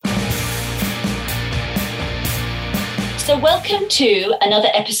So welcome to another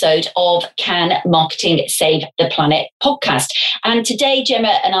episode of Can Marketing Save the Planet podcast. And today,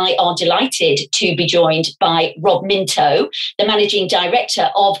 Gemma and I are delighted to be joined by Rob Minto, the Managing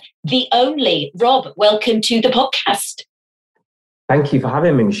Director of the Onlii. Rob, welcome to the podcast. Thank you for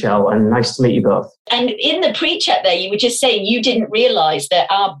having me, Michelle, and nice to meet you both. And in the pre-chat there, you were just saying you didn't realise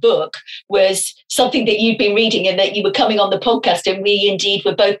that our book was something that you'd been reading and that you were coming on the podcast, and we indeed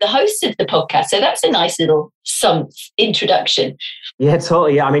were both the hosts of the podcast. So that's a nice little introduction. Yeah,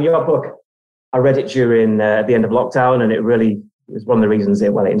 totally. Yeah, I mean, your book, I read it during the end of lockdown, and it really was one of the reasons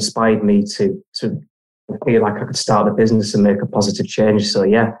it inspired me to feel like I could start a business and make a positive change. So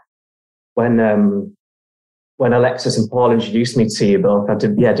yeah, when Alexis and Paul introduced me to you both, I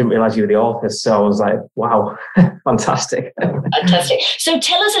didn't realize you were the authors. So I was like, wow, fantastic. Fantastic. So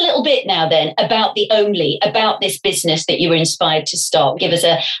tell us a little bit now then about the Onlii, about this business that you were inspired to start. Give us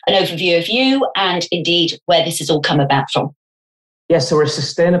an overview of you and indeed where this has all come about from. Yeah, so we're a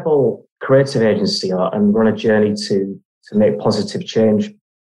sustainable creative agency and we're on a journey to make positive change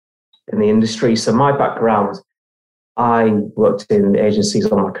in the industry. So my background, I worked in agencies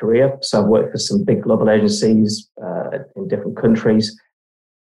all my career. So I've worked for some big global agencies in different countries.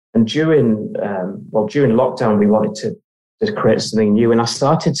 And during lockdown, we wanted to create something new. And I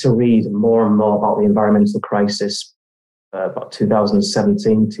started to read more and more about the environmental crisis about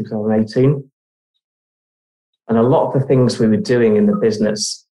 2017, 2018. And a lot of the things we were doing in the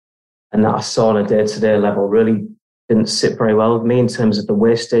business and that I saw on a day-to-day level really didn't sit very well with me in terms of the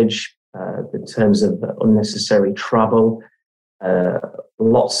wastage, in terms of unnecessary travel,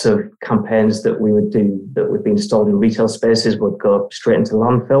 lots of campaigns that we would do that would be installed in retail spaces would go straight into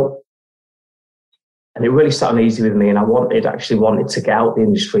landfill. And it really sat uneasy with me, and I wanted to get out the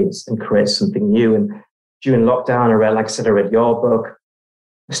industry and create something new. And during lockdown, I read your book.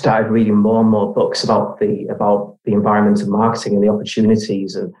 I started reading more and more books about the environment of marketing and the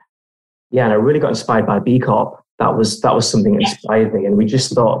opportunities. And I really got inspired by B Corp. That was something that inspired me. And we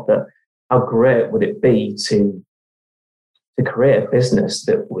just thought that how great would it be to create a business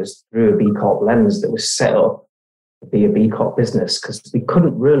that was through a B Corp lens, that was set up to be a B Corp business? Because we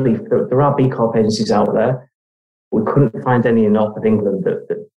couldn't really, there are B Corp agencies out there. We couldn't find any in North of England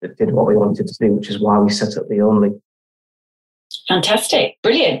that did what we wanted to do, which is why we set up the Onlii. Fantastic.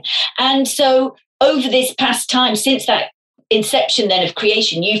 Brilliant. And so over this past time, since that inception then of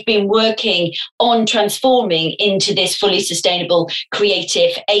creation, you've been working on transforming into this fully sustainable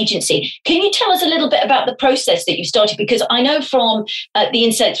creative agency. Can you tell us a little bit about the process that you started? Because I know from the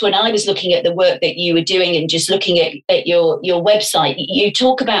insights when I was looking at the work that you were doing and just looking at your website, you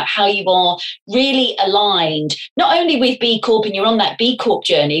talk about how you are really aligned not only with B Corp, and you're on that B Corp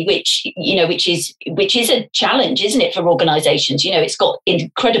journey, which is a challenge, isn't it, for organizations? It's got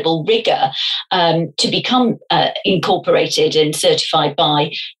incredible rigor to become incorporated and certified by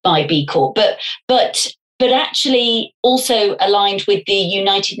B Corp, but actually also aligned with the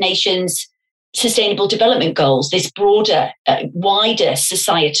United Nations Sustainable Development Goals, this broader, wider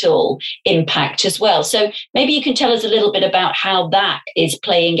societal impact as well. So maybe you can tell us a little bit about how that is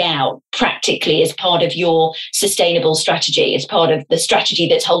playing out practically as part of your sustainable strategy, as part of the strategy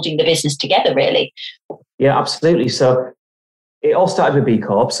that's holding the business together, really. Yeah, absolutely. So it all started with B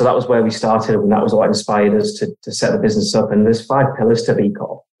Corp, so that was where we started, and that was what inspired us to set the business up. And there's 5 pillars to B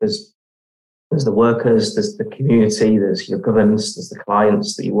Corp. There's the workers, there's the community, there's your governance, there's the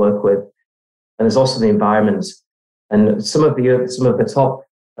clients that you work with, and there's also the environment. And some of the top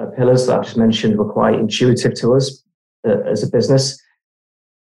pillars that I've just mentioned were quite intuitive to us as a business,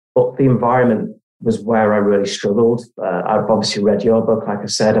 but the environment was where I really struggled. I've obviously read your book, like I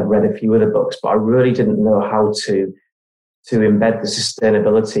said, I've read a few other books, but I really didn't know how to embed the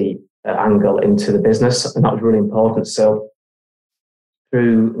sustainability angle into the business. And that was really important. So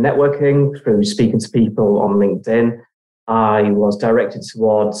through networking, through speaking to people on LinkedIn, I was directed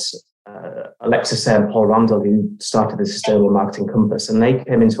towards Alexis and Paul Randall, who started the Sustainable Marketing Compass. And they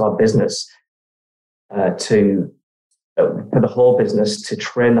came into our business for the whole business, to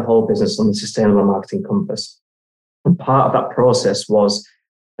train the whole business on the Sustainable Marketing Compass. And part of that process was,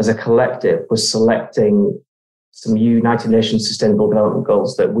 as a collective, was selecting some United Nations Sustainable Development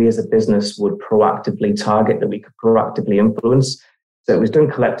Goals that we as a business would proactively target, that we could proactively influence. So it was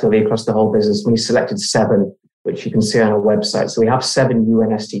done collectively across the whole business. We selected 7, which you can see on our website. So we have 7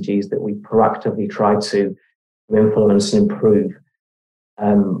 UN SDGs that we proactively try to influence and improve.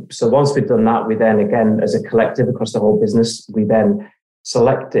 So once we've done that, we then, again, as a collective across the whole business, we then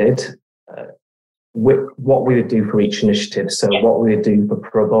selected what we would do for each initiative. So what we would do for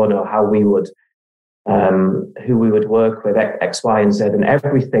pro bono, how we would who we would work with, X, Y, and Z, and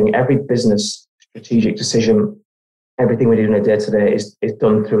everything, every business strategic decision everything we do in a day-to-day is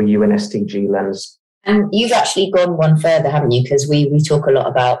done through a UN SDG lens. And you've actually gone one further, haven't you? Because we talk a lot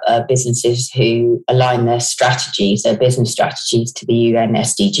about businesses who align their strategies, their business strategies, to the UN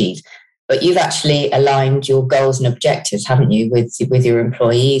SDGs. But you've actually aligned your goals and objectives, haven't you, with your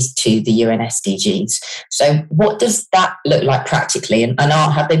employees to the UN SDGs. So what does that look like practically? And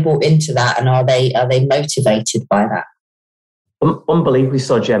have they bought into that? And are they motivated by that? Unbelievably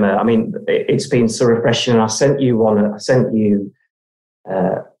so, Gemma. I mean, it's been so refreshing. I sent you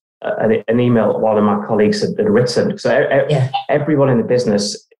an email one of my colleagues had written. So everyone in the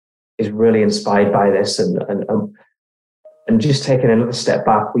business is really inspired by this, and just taking another step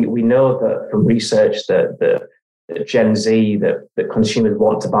back, we know that from research that Gen Z, that consumers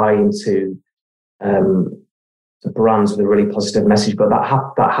want to buy into brands with a really positive message, but that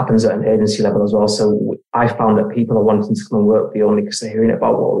happens at an agency level as well. So I found that people are wanting to come and work with the Onlii because they're hearing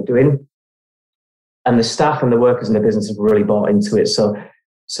about what we're doing, and the staff and the workers in the business have really bought into it. So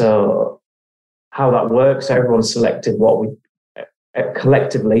how that works, everyone's selected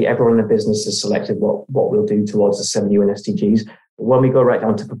collectively, everyone in the business has selected what we'll do towards the 7 UN SDGs. But when we go right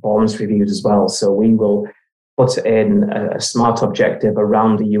down to performance reviews as well, so we will put in a smart objective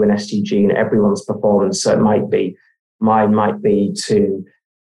around the UN SDG and everyone's performance. So mine might be to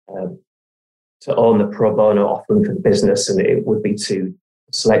own the pro bono offering for the business, and it would be to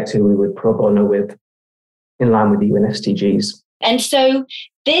select who we would pro bono with in line with the UN SDGs. And so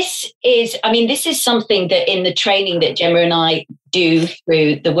this is something that in the training that Gemma and I do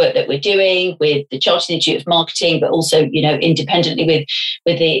through the work that we're doing with the Chartered Institute of Marketing, but also, independently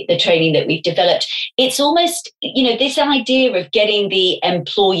with the training that we've developed, it's almost, this idea of getting the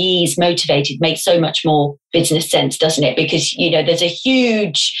employees motivated makes so much more business sense, doesn't it? Because, there's a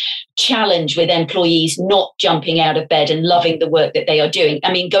huge challenge with employees not jumping out of bed and loving the work that they are doing.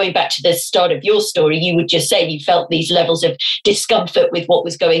 I mean, going back to the start of your story, you would just say you felt these levels of discomfort with what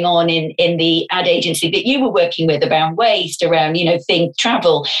was going on in the ad agency that you were working with around waste, around,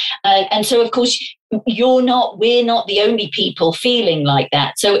 travel. And so, of course, we're not the only people feeling like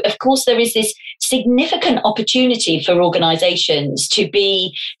that. So, of course, there is this significant opportunity for organizations to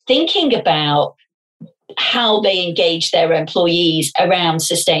be thinking about how they engage their employees around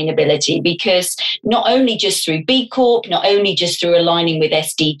sustainability, because not only just through B Corp, not only just through aligning with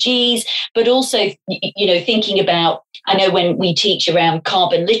SDGs, but also, thinking about, I know when we teach around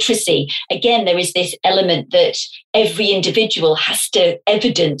carbon literacy, again, there is this element that every individual has to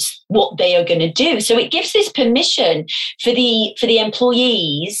evidence what they are going to do. So it gives this permission for the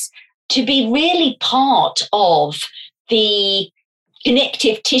employees to be really part of the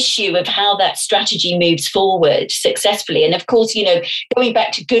connective tissue of how that strategy moves forward successfully. And of course, going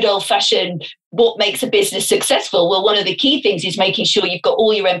back to good old fashioned, what makes a business successful? Well, one of the key things is making sure you've got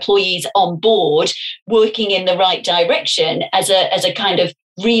all your employees on board, working in the right direction as a kind of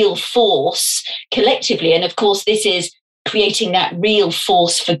real force collectively. And of course, this is creating that real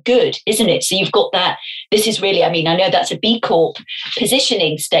force for good, isn't it? So you've got that. This is really, I know that's a B Corp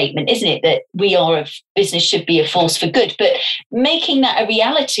positioning statement, isn't it? That business should be a force for good, but making that a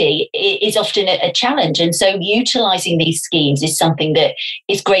reality is often a challenge. And so utilizing these schemes is something that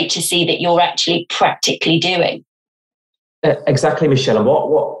is great to see that you're actually practically doing. Exactly, Michelle. And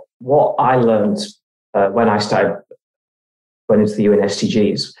what I learned when I went into the UN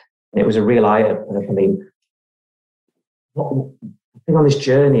SDGs, and it was a real eye-opener. I think on this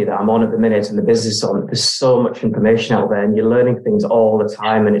journey that I'm on at the minute and the business on, there's so much information out there and you're learning things all the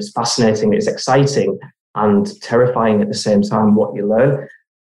time, and it's fascinating, it's exciting and terrifying at the same time what you learn.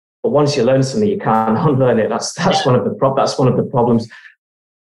 But once you learn something, you can't unlearn it. That's one of the problems.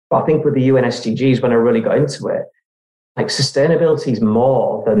 But I think with the UN SDGs, when I really got into it, like sustainability is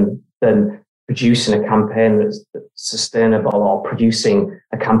more than producing a campaign that's sustainable or producing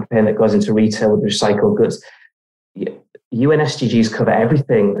a campaign that goes into retail with recycled goods. UN SDGs cover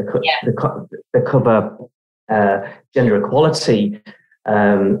everything. They cover gender equality.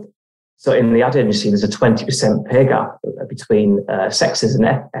 So in the ad agency, there's a 20% pay gap between sexes and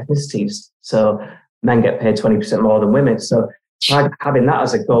ethnicities. So men get paid 20% more than women. So having that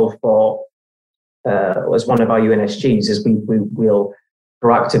as a goal for as one of our UN SDGs is we will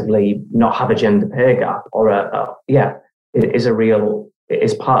proactively not have a gender pay gap, it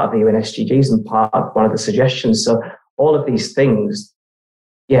is part of the UN SDGs and part of one of the suggestions. So all of these things,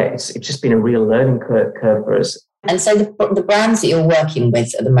 it's just been a real learning curve for us. And so the brands that you're working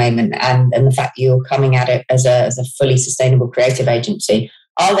with at the moment, and the fact that you're coming at it as a fully sustainable creative agency,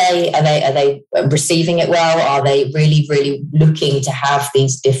 are they receiving it well? Are they really, really looking to have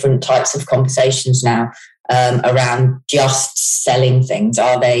these different types of conversations now around just selling things?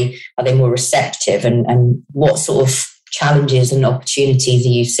 Are they more receptive, and what sort of challenges and opportunities are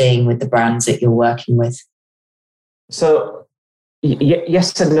you seeing with the brands that you're working with? So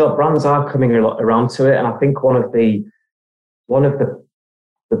yes and no, brands are coming around to it, and I think one of the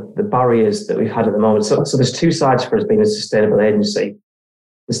barriers that we've had at the moment. So there's two sides for us being a sustainable agency.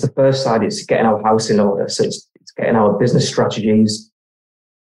 There's the first side, it's getting our house in order. So it's getting our business strategies,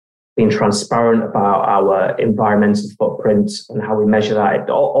 being transparent about our environmental footprint and how we measure that.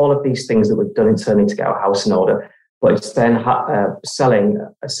 All of these things that we've done internally to get our house in order. But it's then selling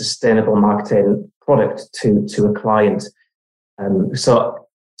a sustainable marketing product to a client. So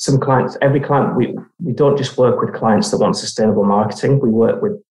some clients, every client, we don't just work with clients that want sustainable marketing. We work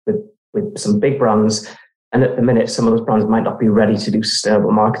with some big brands, and at the minute, some of those brands might not be ready to do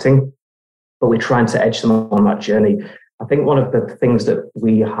sustainable marketing, but we're trying to edge them on that journey. I think one of the things that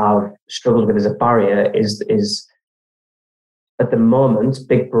we have struggled with as a barrier is at the moment,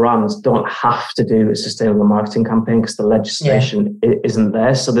 big brands don't have to do a sustainable marketing campaign because the legislation isn't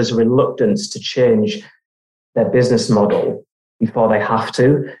there. So there's a reluctance to change their business model before they have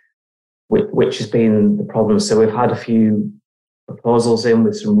to, which has been the problem. So we've had a few proposals in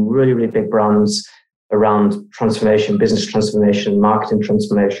with some really, really big brands around transformation, business transformation, marketing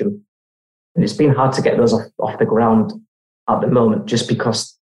transformation. And it's been hard to get those off the ground at the moment just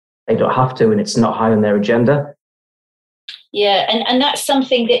because they don't have to and it's not high on their agenda. Yeah, and that's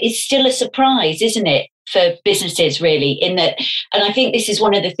something that is still a surprise, isn't it, for businesses, really, in that, and I think this is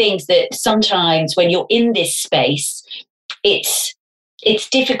one of the things that sometimes when you're in this space, it's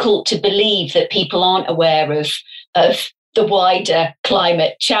difficult to believe that people aren't aware of the wider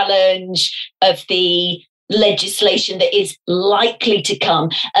climate challenge, of the legislation that is likely to come,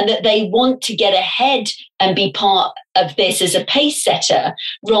 and that they want to get ahead and be part of this as a pace setter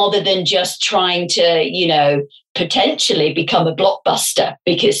rather than just trying to, potentially become a blockbuster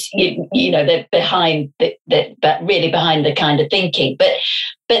because they're behind but really behind the kind of thinking.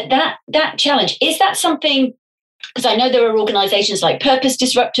 But that challenge, is that something? Because I know there are organisations like Purpose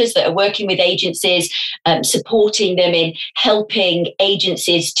Disruptors that are working with agencies, supporting them in helping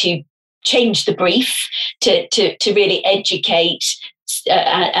agencies to change the brief, to really educate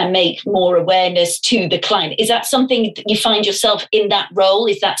and make more awareness to the client. Is that something that you find yourself in that role?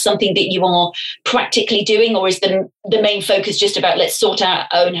 Is that something that you are practically doing, or is the main focus just about let's sort our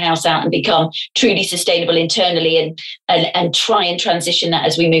own house out and become truly sustainable internally and try and transition that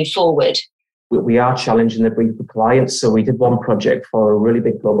as we move forward? We are challenging the brief for clients. So we did one project for a really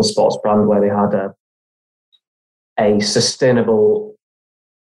big global sports brand where they had a sustainable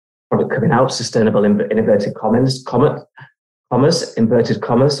product coming out, sustainable in inverted commas, inverted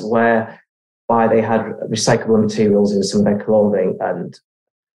commas, whereby they had recyclable materials in some of their clothing. And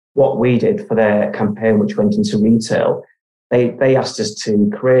what we did for their campaign, which went into retail, they asked us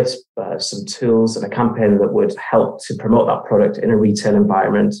to create some tools and a campaign that would help to promote that product in a retail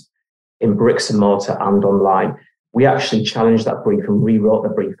environment, in bricks and mortar and online. We actually challenged that brief and rewrote the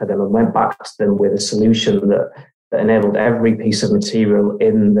brief for them and went back to them with a solution that enabled every piece of material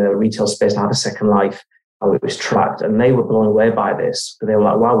in the retail space to have a second life, how it was tracked. And they were blown away by this. They were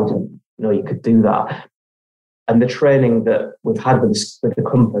like, wow, we didn't know you could do that. And the training that we've had with the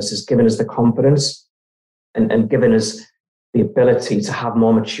Compass has given us the confidence and given us the ability to have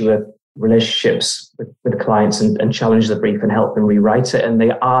more mature relationships with clients and challenge the brief and help them rewrite it. And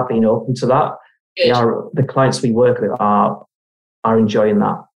they are being open to that. The clients we work with are enjoying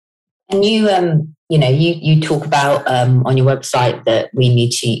that. And you talk about on your website that we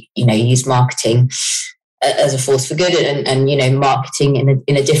need to use marketing as a force for good and marketing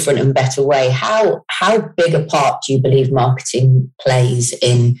in a different and better way. How big a part do you believe marketing plays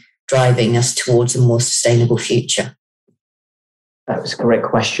in driving us towards a more sustainable future? That was a great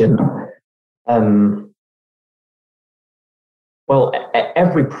question. Well,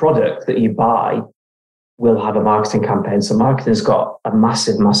 every product that you buy will have a marketing campaign. So marketing's got a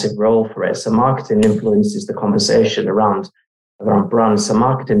massive, massive role for it. So marketing influences the conversation around brands. So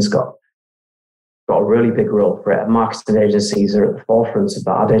marketing's got a really big role for it. And marketing agencies are at the forefront of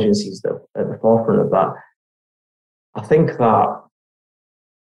that. Ad agencies that are at the forefront of that. I think that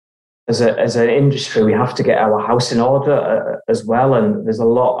as an industry, we have to get our house in order as well. And there's a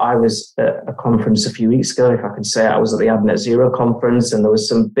lot. I was at a conference a few weeks ago, if I can say. I was at the Ad Net Zero conference, and there was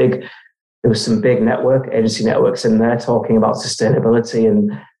some big agency networks in there talking about sustainability.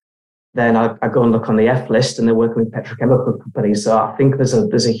 And then I go and look on the F list, and they're working with petrochemical companies. So I think there's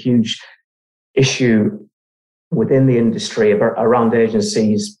a huge issue within the industry around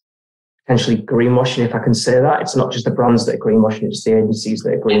agencies potentially greenwashing, if I can say that. It's not just the brands that are greenwashing, it's the agencies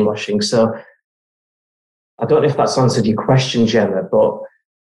that are greenwashing. So I don't know if that's answered your question, Gemma, but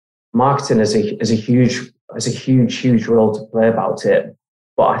marketing has a huge role to play about it.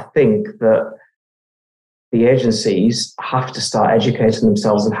 But I think that the agencies have to start educating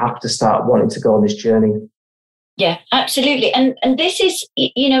themselves and have to start wanting to go on this journey. Yeah, absolutely. And this is,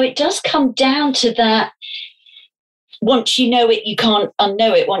 it does come down to that. Once you know it, you can't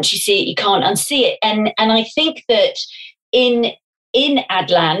unknow it. Once you see it, you can't unsee it. And I think that in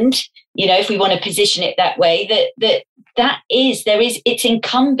Adland, if we want to position it that way, it's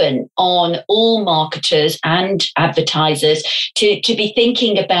incumbent on all marketers and advertisers to be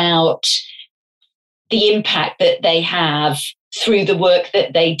thinking about the impact that they have through the work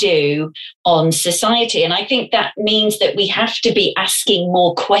that they do on society. And I think that means that we have to be asking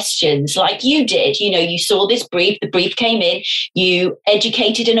more questions like you did. You saw this brief, the brief came in, you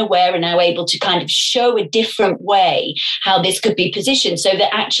educated and aware and now able to kind of show a different way how this could be positioned so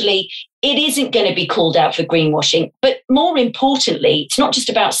that actually it isn't going to be called out for greenwashing. But more importantly, it's not just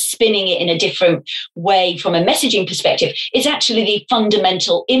about spinning it in a different way from a messaging perspective. It's actually the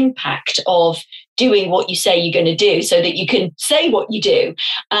fundamental impact of doing what you say you're going to do so that you can say what you do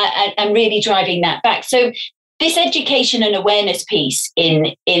and really driving that back. So this education and awareness piece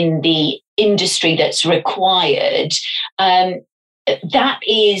in the industry that's required, that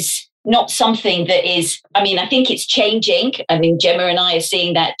is not something that is, I think it's changing. Gemma and I are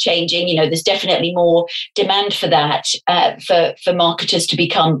seeing that changing. There's definitely more demand for that, for marketers to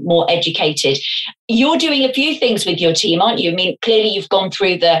become more educated. You're doing a few things with your team, aren't you? Clearly you've gone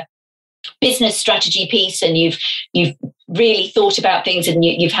through the business strategy piece and you've really thought about things and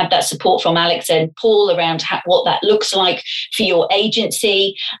you've had that support from Alex and Paul around what that looks like for your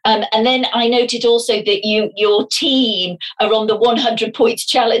agency. And then I noted also that your team are on the 100 points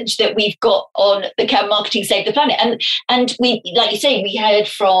challenge that we've got on the Can Marketing Save the Planet. And we, like you say, we heard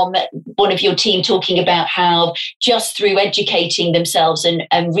from one of your team talking about how just through educating themselves and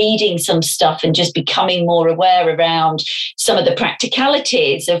reading some stuff and just becoming more aware around some of the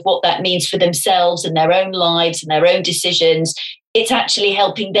practicalities of what that means for themselves and their own lives and their own decisions, it's actually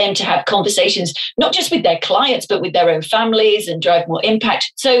helping them to have conversations, not just with their clients, but with their own families and drive more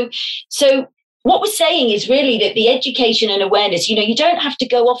impact. So what we're saying is really that the education and awareness, you don't have to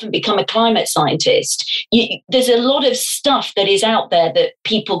go off and become a climate scientist. There's a lot of stuff that is out there that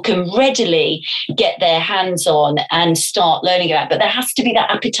people can readily get their hands on and start learning about. But there has to be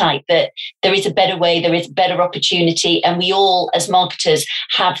that appetite that there is a better way, there is a better opportunity. And we all, as marketers,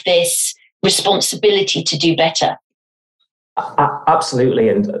 have this responsibility to do better. Absolutely.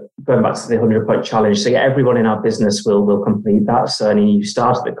 And going back to the 100-point challenge, so everyone in our business will complete that. So any new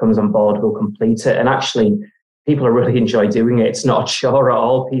starter that comes on board will complete it. And actually, people really enjoy doing it. It's not a chore at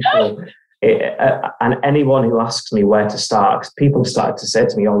all. And anyone who asks me where to start, people started to say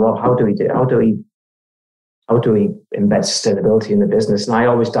to me, "Oh, Rob, how do we embed sustainability in the business?" And I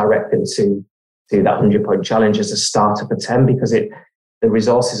always direct them to that 100-point challenge as a starter for 10 because the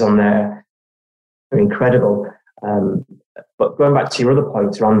resources on there are incredible. But going back to your other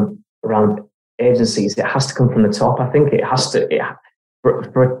point around agencies, it has to come from the top. I think it has to,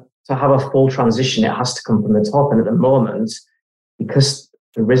 for to have a full transition, it has to come from the top. And at the moment, because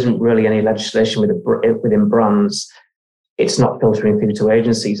there isn't really any legislation within brands, it's not filtering through to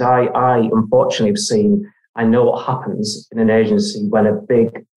agencies. I unfortunately have seen, I know what happens in an agency when a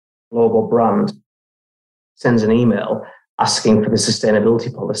big global brand sends an email asking for the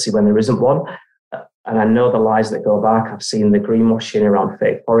sustainability policy when there isn't one. And I know the lies that go back. I've seen the greenwashing around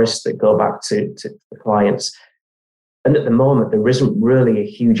fake forests that go back to the clients. And at the moment, there isn't really a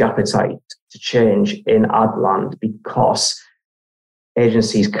huge appetite to change in ad land because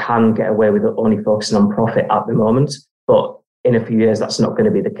agencies can get away with only focusing on profit at the moment. But in a few years, that's not going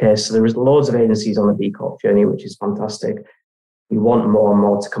to be the case. So there is loads of agencies on the B Corp journey, which is fantastic. We want more and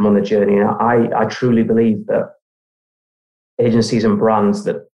more to come on the journey. And I truly believe that agencies and brands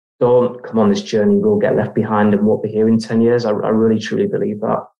that don't come on this journey will get left behind and won't be here in 10 years. I really, truly believe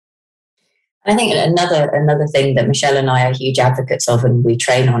that. I think another thing that Michelle and I are huge advocates of and we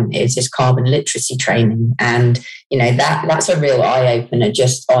train on is this carbon literacy training. And, that's a real eye-opener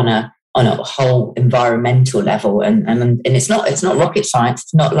just on a whole environmental level. And it's not rocket science.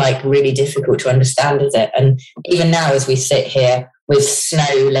 It's not like really difficult to understand, is it? And even now, as we sit here with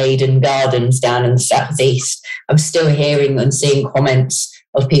snow-laden gardens down in the southeast, I'm still hearing and seeing comments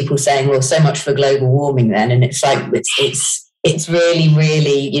of people saying, well, so much for global warming then. And it's like, it's really,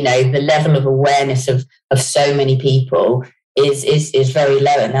 really, the level of awareness of so many people is very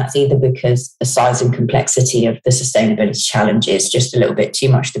low. And that's either because the size and complexity of the sustainability challenge is just a little bit too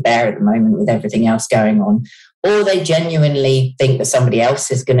much to bear at the moment with everything else going on, or they genuinely think that somebody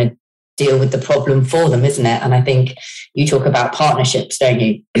else is going to deal with the problem for them, isn't it? And I think you talk about partnerships, don't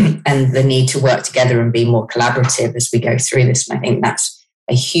you? And the need to work together and be more collaborative as we go through this. And I think that's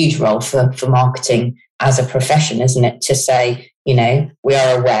a huge role for marketing as a profession, isn't it? To say, you know, we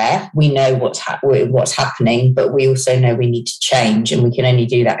are aware, we know what's happening, but we also know we need to change, and we can only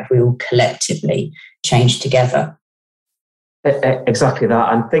do that if we all collectively change together. Exactly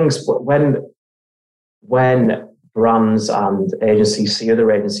that. And things, when brands and agencies see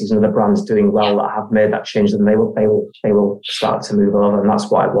other agencies and other brands doing well that have made that change, then they will start to move over, and that's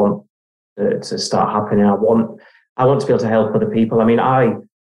what I want to start happening. I want to be able to help other people. I mean, I'm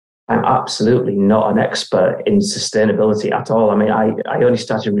absolutely not an expert in sustainability at all. I mean, I only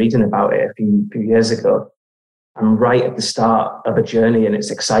started reading about it a few years ago. I'm right at the start of a journey, and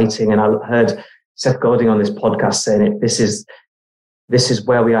it's exciting. And I heard Seth Godin on this podcast saying this is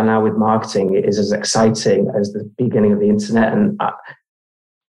where we are now with marketing. It is as exciting as the beginning of the internet. And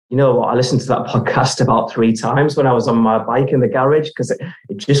you know what? I listened to that podcast about 3 times when I was on my bike in the garage, because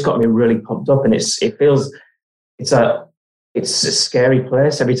it just got me really pumped up. And it's a scary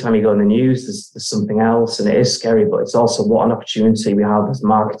place. Every time you go in the news, there's something else, and it is scary. But it's also what an opportunity we have as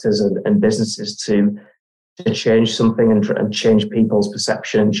marketers and businesses to change something and change people's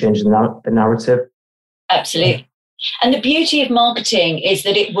perception and change the narrative. Absolutely. And the beauty of marketing is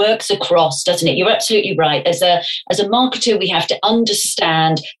that it works across, doesn't it? You're absolutely right. As a marketer, we have to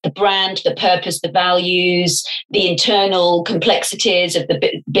understand the brand, the purpose, the values, the internal complexities of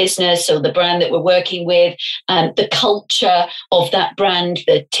the business or the brand that we're working with, the culture of that brand,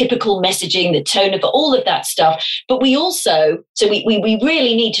 the typical messaging, the tone of all of that stuff. But we also, we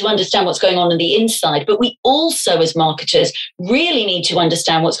really need to understand what's going on the inside, but we also, as marketers, really need to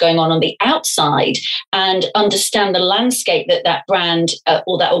understand what's going on the outside and understand the landscape that brand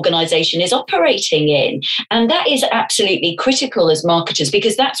or that organization is operating in. And that is absolutely critical as marketers,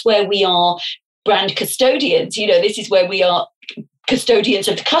 because that's where we are brand custodians. You know, this is where we are custodians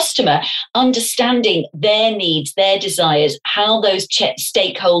of the customer, understanding their needs, their desires, how those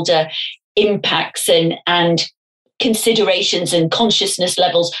stakeholder impacts and considerations and consciousness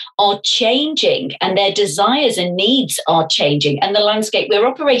levels are changing, and their desires and needs are changing, and the landscape we're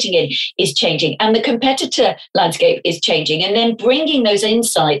operating in is changing, and the competitor landscape is changing, and then bringing those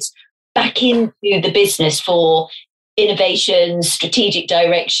insights back into the business for innovation, strategic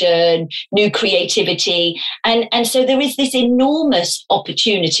direction, new creativity. And so there is this enormous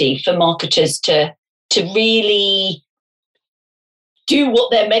opportunity for marketers to really do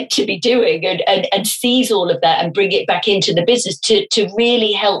what they're meant to be doing and seize all of that and bring it back into the business to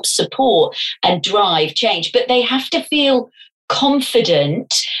really help support and drive change. But they have to feel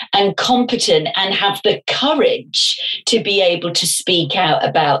confident and competent and have the courage to be able to speak out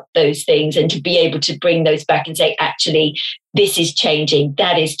about those things and to be able to bring those back and say, actually, this is changing,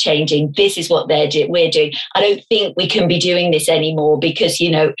 that is changing, this is what we're doing. I don't think we can be doing this anymore because,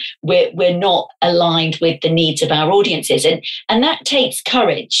 you know, we're not aligned with the needs of our audiences. And that takes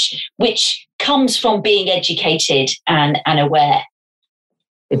courage, which comes from being educated and aware.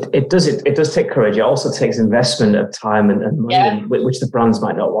 It does take courage. It also takes investment of time and money, which the brands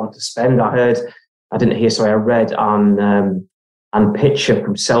might not want to spend. I read on Picture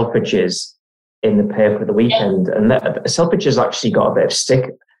from Selfridges in the paper the weekend, and Selfridges actually got a bit of stick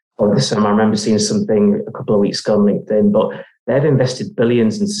over the summer. I remember seeing something a couple of weeks ago on LinkedIn, but they've invested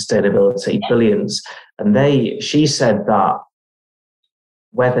billions in sustainability, billions. And she said that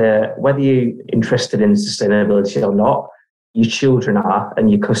whether you're interested in sustainability or not, your children are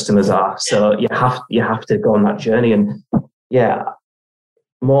and your customers are. So you have to go on that journey. And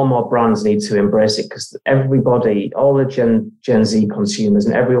more and more brands need to embrace it, because everybody, all the Gen Z consumers,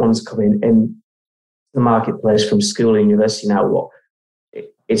 and everyone's coming in the marketplace from school and university now.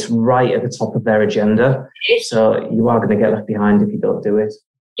 It's right at the top of their agenda. So you are going to get left behind if you don't do it.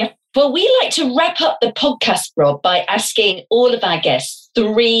 Yeah. Well, we like to wrap up the podcast, Rob, by asking all of our guests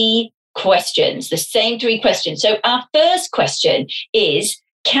 3 questions, the same 3 questions. So our first question is,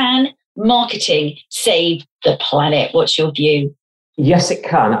 can marketing save the planet? What's your view? Yes, it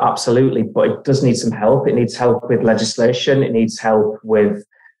can, absolutely, but it does need some help. It needs help with legislation. It needs help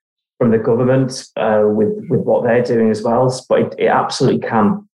from the government with what they're doing as well. But it absolutely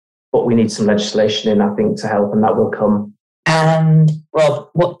can, but we need some legislation in, I think, to help, and that will come. And Rob,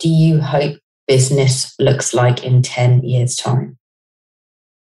 what do you hope business looks like in 10 years' time?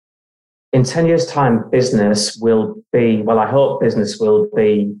 In 10 years' time, business will be, I hope business will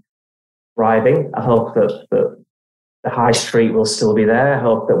be thriving. I hope that the high street will still be there. I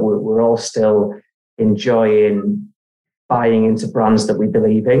hope that we're all still enjoying buying into brands that we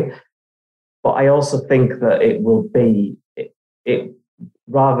believe in. But I also think that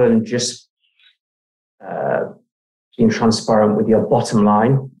rather than just being transparent with your bottom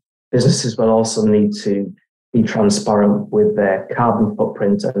line, businesses will also need to be transparent with their carbon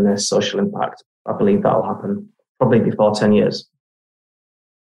footprint and their social impact. I believe that'll happen probably before 10 years.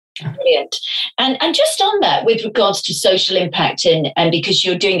 Brilliant. And just on that, with regards to social impact, and because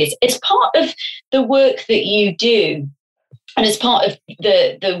you're doing this, it's part of the work that you do, and as part of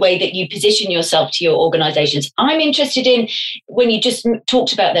the way that you position yourself to your organisations. I'm interested in, when you just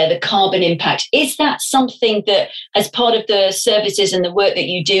talked about there, the carbon impact. Is that something that, as part of the services and the work that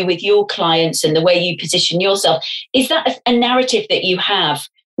you do with your clients and the way you position yourself, is that a narrative that you have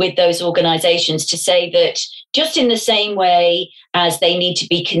with those organisations to say that just in the same way as they need to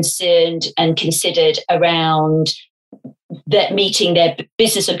be concerned and considered around that meeting their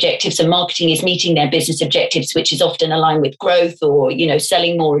business objectives, and marketing is meeting their business objectives, which is often aligned with growth or,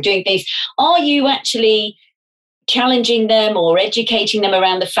 selling more or doing things, are you actually challenging them or educating them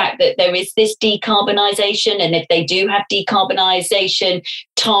around the fact that there is this decarbonisation, and if they do have decarbonisation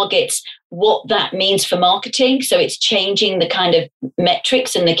targets, what that means for marketing? So it's changing the kind of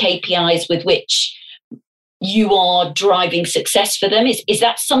metrics and the KPIs with which you are driving success for them. Is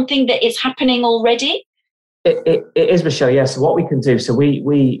that something that is happening already? It is, Michelle. Yes. So what we can do, so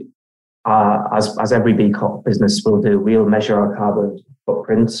we as every B Corp business will do, we'll measure our carbon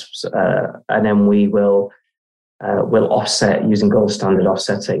footprints, and then we'll offset using gold standard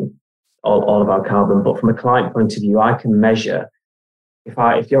offsetting all of our carbon. But from a client point of view, I can measure.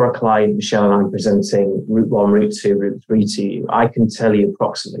 If you're a client, Michelle, and I'm presenting route 1, route 2, route 3 to you, I can tell you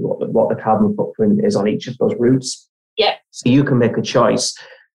approximately what the carbon footprint is on each of those routes. Yeah. So you can make a choice.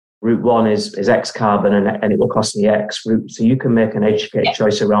 Route 1 is X carbon, and it will cost me X route. So you can make an educated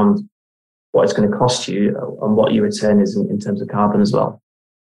choice around what it's going to cost you and what your return is in terms of carbon as well.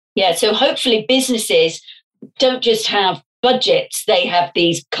 Yeah. So hopefully businesses don't just have budgets, they have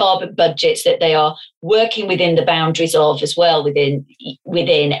these carbon budgets that they are working within the boundaries of as well within,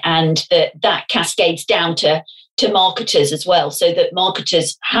 and that cascades down to marketers as well, so that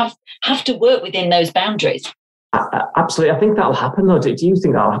marketers have to work within those boundaries. Absolutely. I think that'll happen though. Do you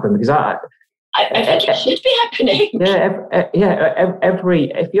think that'll happen? Because I think it should be happening. If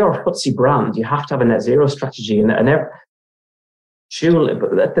you're a FTSE brand, you have to have a net zero strategy, surely,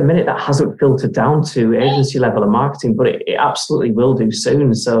 but at the minute that hasn't filtered down to agency level of marketing, but it absolutely will do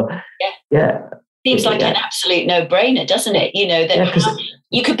soon. So yeah. Seems like an absolute no-brainer, doesn't it?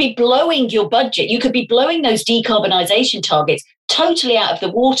 You could be blowing your budget, you could be blowing those decarbonisation targets totally out of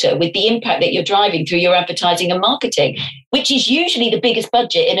the water with the impact that you're driving through your advertising and marketing, which is usually the biggest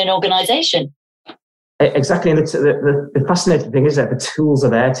budget in an organisation. Exactly. And the fascinating thing is that the tools are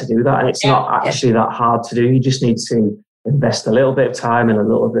there to do that, and it's not actually that hard to do. You just need to invest a little bit of time and a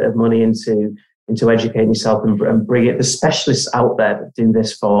little bit of money into educating yourself and bring it. The specialists out there that do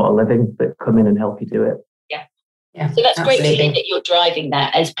this for a living that come in and help you do it. Yeah. So that's great to hear that you're driving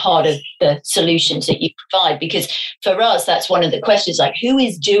that as part of the solutions that you provide, because for us, that's one of the questions, like who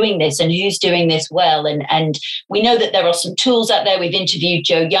is doing this and who's doing this well? And we know that there are some tools out there. We've interviewed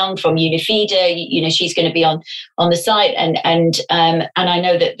Jo Young from Unifeeder. She's going to be on the site, and I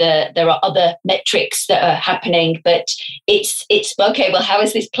know that there are other metrics that are happening, but it's okay, well, how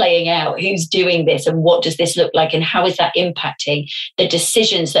is this playing out? Who's doing this and what does this look like? And how is that impacting the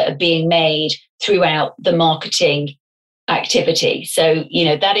decisions that are being made throughout the marketing activity? So,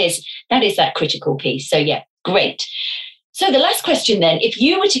 that is that critical piece. So yeah, great. So the last question then, if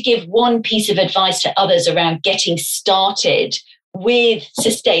you were to give one piece of advice to others around getting started with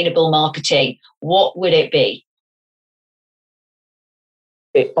sustainable marketing, what would it be?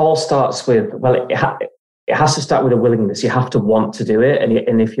 It all starts with, it has to start with a willingness. You have to want to do it.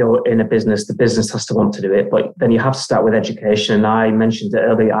 And if you're in a business, the business has to want to do it. But then you have to start with education. And I mentioned it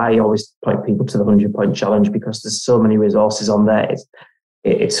earlier, I always point people to the 100-point challenge because there's so many resources on there.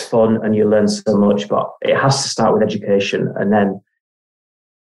 It's fun and you learn so much, but it has to start with education. And then,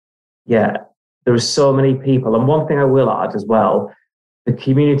 there are so many people. And one thing I will add as well, the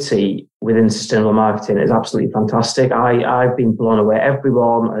community within sustainable marketing is absolutely fantastic. I've been blown away.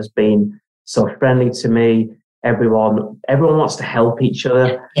 Everyone has been so friendly to me. Everyone wants to help each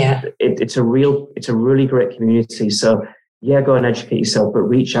other. Yeah. It's a really great community. So go and educate yourself, but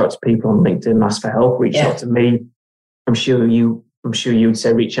reach out to people on LinkedIn, ask for help, reach out to me. I'm sure you'd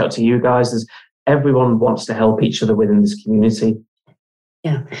say reach out to you guys. Everyone wants to help each other within this community.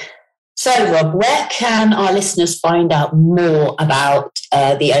 Yeah. So Rob, where can our listeners find out more about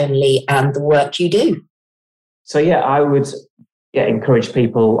the Onlii and the work you do? So I would encourage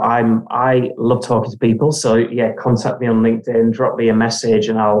people. I love talking to people. So contact me on LinkedIn, drop me a message,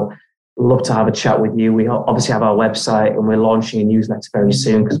 and I'll love to have a chat with you. We obviously have our website, and we're launching a newsletter very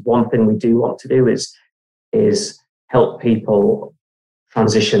soon, because one thing we do want to do is help people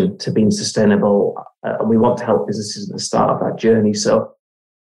transition to being sustainable. And we want to help businesses at the start of that journey. So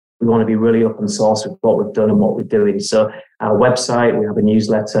we want to be really open source with what we've done and what we're doing. So our website, we have a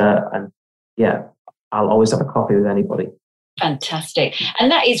newsletter, and yeah, I'll always have a copy with anybody. Fantastic.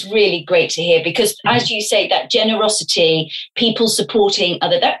 And that is really great to hear, because as you say, that generosity, people supporting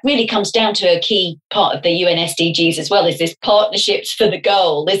other, that really comes down to a key part of the UN SDGs as well, is this partnerships for the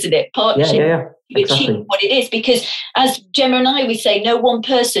goal, isn't it? Partnership. Yeah. To achieve what it is, because as Gemma and I, we say, no one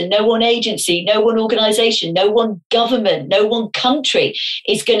person, no one agency, no one organisation, no one government, no one country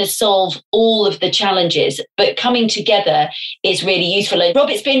is going to solve all of the challenges, but coming together is really useful. And Rob,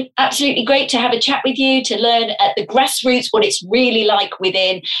 it's been absolutely great to have a chat with you, to learn at the grassroots what it's really like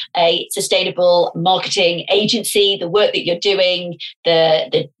within a sustainable marketing agency, the work that you're doing,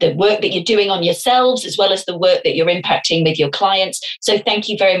 the work that you're doing on yourselves, as well as the work that you're impacting with your clients. So thank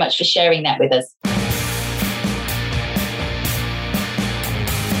you very much for sharing that with us.